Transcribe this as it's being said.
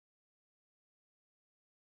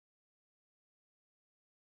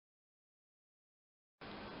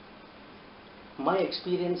My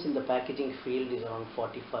experience in the packaging field is around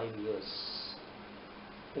 45 years.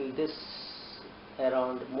 In this,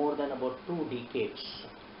 around more than about 2 decades,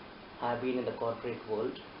 I have been in the corporate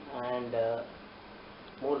world, and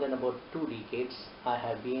more than about 2 decades, I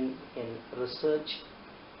have been in research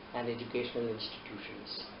and educational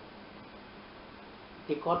institutions.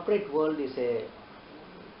 The corporate world is a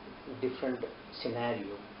different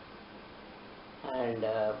scenario, and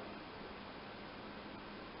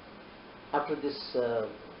after this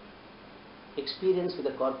experience with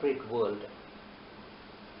the corporate world,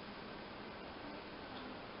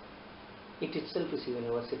 it itself is a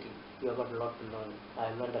university. You have got a lot to learn. I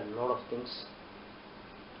have learned a lot of things,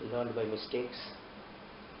 learned by mistakes,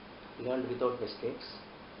 learned without mistakes,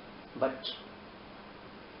 but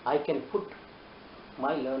I can put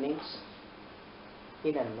my learnings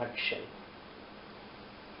in a nutshell.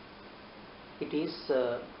 It is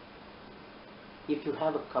if you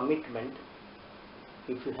have a commitment,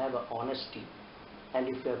 if you have a honesty, and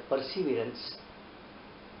if you have perseverance,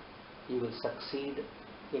 you will succeed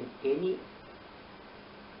in any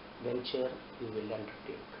venture you will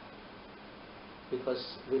undertake.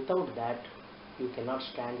 Because without that, you cannot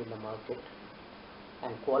stand in the market,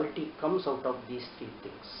 and quality comes out of these three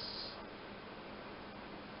things.